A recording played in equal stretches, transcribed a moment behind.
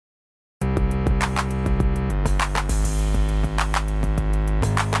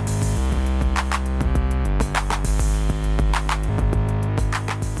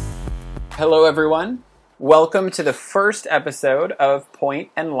Hello everyone. Welcome to the first episode of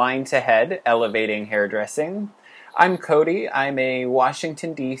Point and Line to Head, Elevating Hairdressing. I'm Cody. I'm a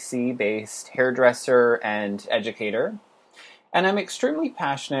Washington, D.C. based hairdresser and educator, and I'm extremely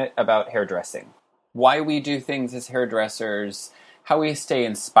passionate about hairdressing. Why we do things as hairdressers, how we stay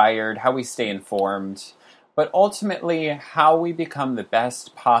inspired, how we stay informed, but ultimately how we become the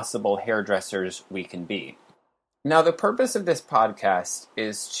best possible hairdressers we can be. Now, the purpose of this podcast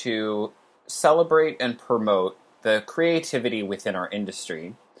is to celebrate and promote the creativity within our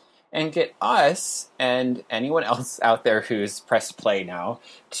industry and get us and anyone else out there who's pressed play now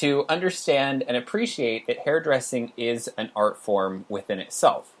to understand and appreciate that hairdressing is an art form within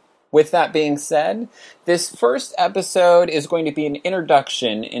itself. With that being said, this first episode is going to be an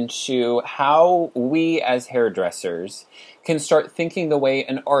introduction into how we as hairdressers can start thinking the way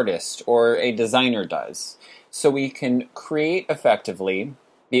an artist or a designer does, so we can create effectively,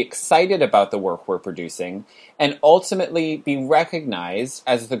 be excited about the work we're producing, and ultimately be recognized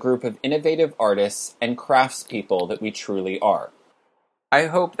as the group of innovative artists and craftspeople that we truly are. I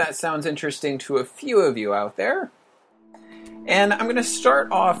hope that sounds interesting to a few of you out there. And I'm going to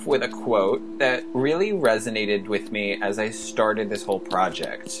start off with a quote that really resonated with me as I started this whole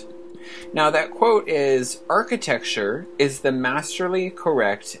project. Now, that quote is, "Architecture is the masterly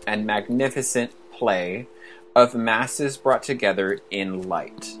correct and magnificent play of masses brought together in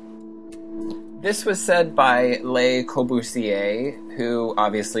light." This was said by Le Corbusier, who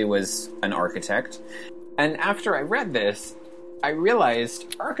obviously was an architect. And after I read this, I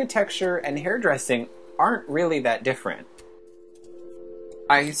realized architecture and hairdressing aren't really that different.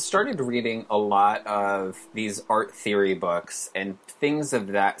 I started reading a lot of these art theory books and things of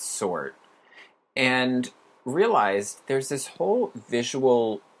that sort, and realized there's this whole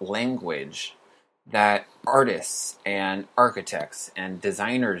visual language that artists and architects and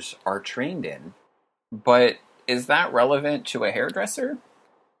designers are trained in. But is that relevant to a hairdresser?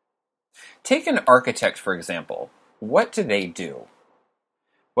 Take an architect, for example. What do?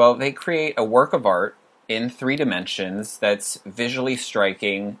 Well, they create a work of art in 3 dimensions that's visually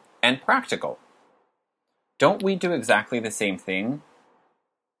striking and practical. Don't we do exactly the same thing?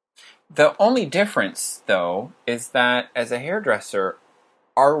 The only difference, though, is that as a hairdresser,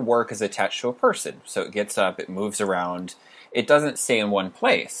 our work is attached to a person. So it gets up, it moves around, it doesn't stay in one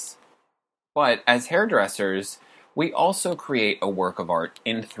place. But as hairdressers, we also create a work of art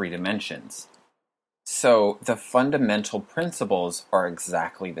in 3 dimensions. So the fundamental principles are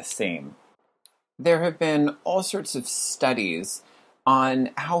exactly the same. There have been all sorts of studies on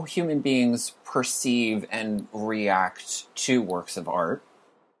how human beings perceive and react to works of art.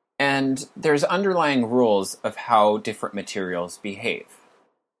 And there's underlying rules of how different materials behave.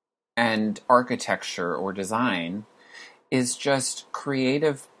 And architecture or design is just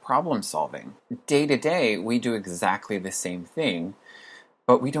creative problem solving. Day to day, we do exactly the same thing,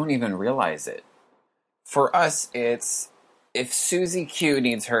 but we don't even realize it. For us, it's if Susie Q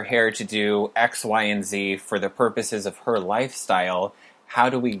needs her hair to do X, Y, and Z for the purposes of her lifestyle, how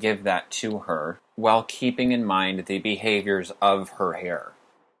do we give that to her while keeping in mind the behaviors of her hair?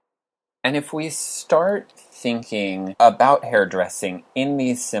 And if we start thinking about hairdressing in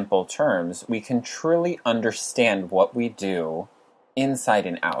these simple terms, we can truly understand what we do inside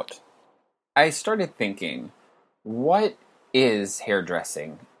and out. I started thinking, what is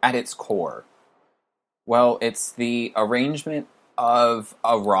hairdressing at its core? Well, it's the arrangement of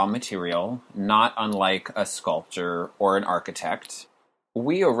a raw material, not unlike a sculptor or an architect.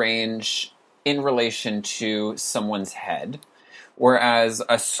 We arrange in relation to someone's head, whereas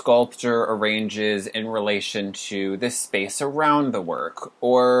a sculptor arranges in relation to the space around the work,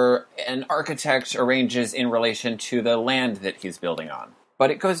 or an architect arranges in relation to the land that he's building on.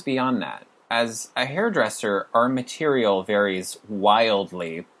 But it goes beyond that. As a hairdresser, our material varies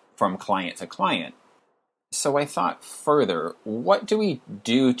wildly from client to client. So I thought further, what do we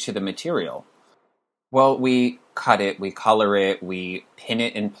do to the material? Well, we cut it, we color it, we pin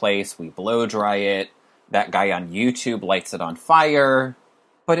it in place, we blow dry it. That guy on YouTube lights it on fire,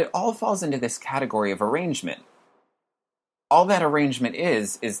 but it all falls into this category of arrangement. All that arrangement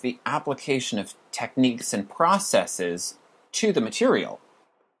is the application of techniques and processes to the material.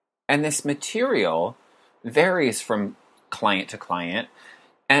 And this material varies from client to client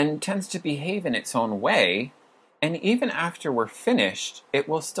and tends to behave in its own way, and even after we're finished, it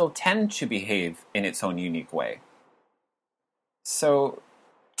will still tend to behave in its own unique way. So,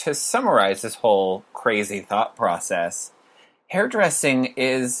 to summarize this whole crazy thought process, hairdressing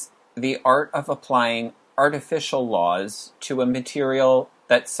is the art of applying artificial laws to a material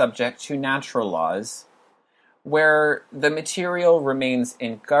that's subject to natural laws, where the material remains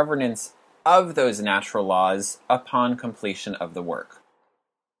in governance of those natural laws upon completion of the work.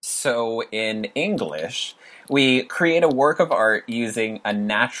 So in English, we create a work of art using a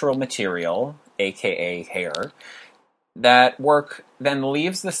natural material, aka hair. That work then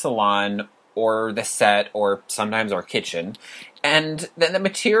leaves the salon or the set or sometimes our kitchen, and then the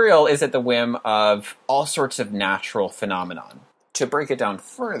material is at the whim of all sorts of natural phenomenon. To break it down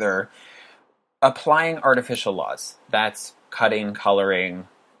further, applying artificial laws. That's cutting, coloring,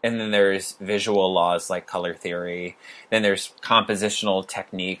 and then there's visual laws like color theory. Then there's compositional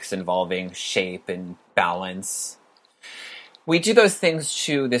techniques involving shape and balance. We do those things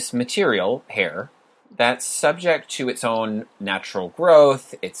to this material, hair, that's subject to its own natural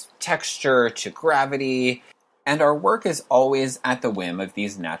growth, its texture, to gravity, and our work is always at the whim of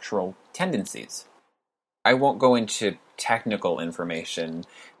these natural tendencies. I won't go into technical information.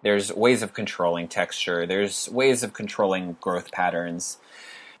 There's ways of controlling texture, there's ways of controlling growth patterns,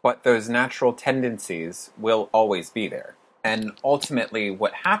 but those natural tendencies will always be there. And ultimately,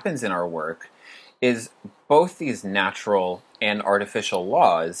 what happens in our work is both these natural and artificial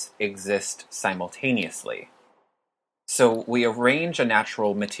laws exist simultaneously. So we arrange a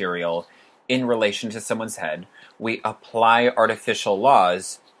natural material in relation to someone's head. We apply artificial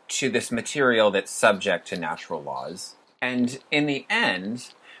laws to this material that's subject to natural laws. And in the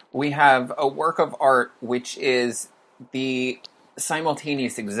end, we have a work of art which is the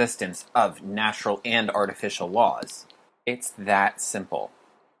simultaneous existence of natural and artificial laws. It's that simple.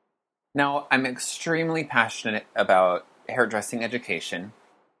 Now, I'm extremely passionate about hairdressing education,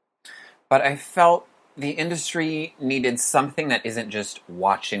 but I felt the industry needed something that isn't just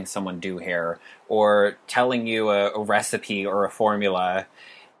watching someone do hair or telling you a recipe or a formula.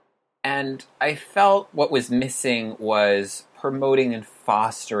 And I felt what was missing was promoting and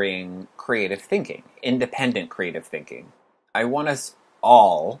fostering creative thinking, independent creative thinking. I want us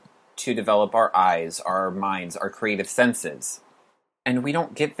all to develop our eyes, our minds, our creative senses. And we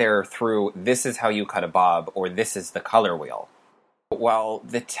don't get there through this is how you cut a bob or this is the color wheel. While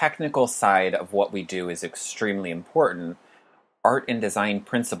the technical side of what we do is extremely important, art and design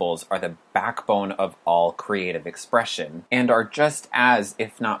principles are the backbone of all creative expression and are just as,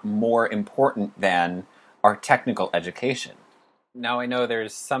 if not more important than, our technical education. Now I know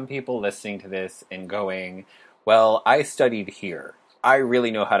there's some people listening to this and going, well, I studied here. I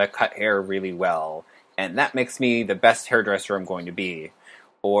really know how to cut hair really well, and that makes me the best hairdresser I'm going to be.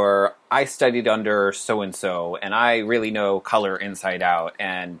 Or, I studied under so-and-so, and I really know color inside out,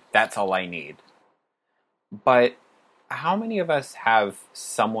 and that's all I need. But how many of us have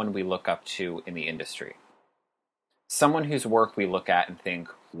someone we look up to in the industry? Someone whose work we look at and think,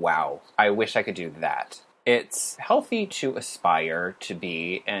 wow, I wish I could do that. It's healthy to aspire to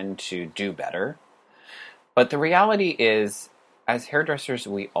be and to do better. But the reality is, as hairdressers,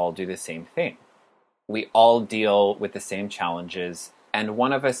 we all do the same thing. We all deal with the same challenges, and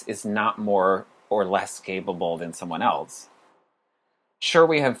one of us is not more or less capable than someone else. Sure,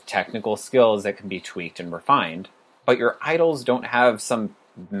 we have technical skills that can be tweaked and refined, but your idols don't have some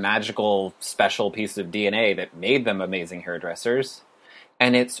magical special piece of DNA that made them amazing hairdressers.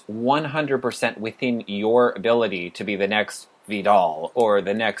 And it's 100% within your ability to be the next Vidal, or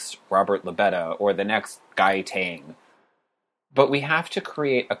the next Robert Lebetta, or the next Guy Tang. But we have to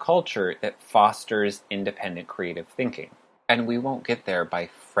create a culture that fosters independent creative thinking. And we won't get there by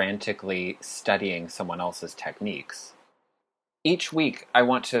frantically studying someone else's techniques. Each week, I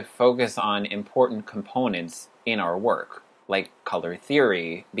want to focus on important components in our work, like color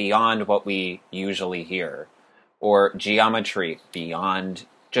theory beyond what we usually hear, or geometry beyond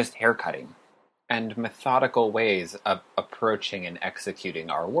just haircutting, and methodical ways of approaching and executing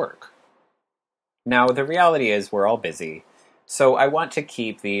our work. Now, the reality is we're all busy, so I want to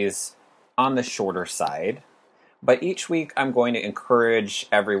keep these on the shorter side, but each week I'm going to encourage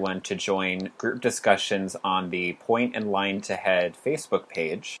everyone to join group discussions on the Point and Line to Head Facebook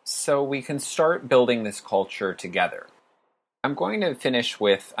page so we can start building this culture together. I'm going to finish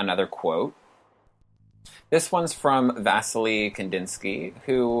with another quote. This one's from Vasily Kandinsky,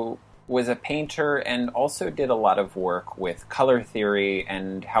 who was a painter and also did a lot of work with color theory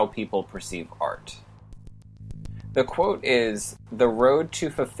and how people perceive art. The quote is, "The road to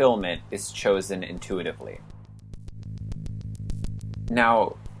fulfillment is chosen intuitively."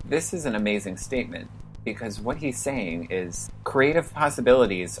 Now, this is an amazing statement because what he's saying is creative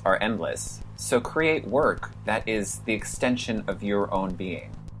possibilities are endless, so create work that is the extension of your own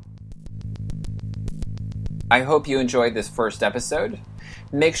being. I hope you enjoyed this first episode.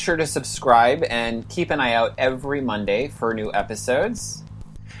 Make sure to subscribe and keep an eye out every Monday for new episodes.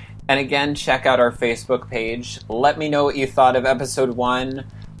 And again, check out our Facebook page. Let me know what you thought of episode 1.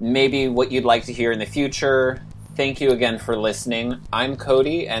 maybe what you'd like to hear in the future. Thank you again for listening. I'm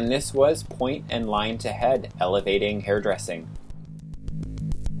Cody, and this was Point and Line to Head, Elevating Hairdressing.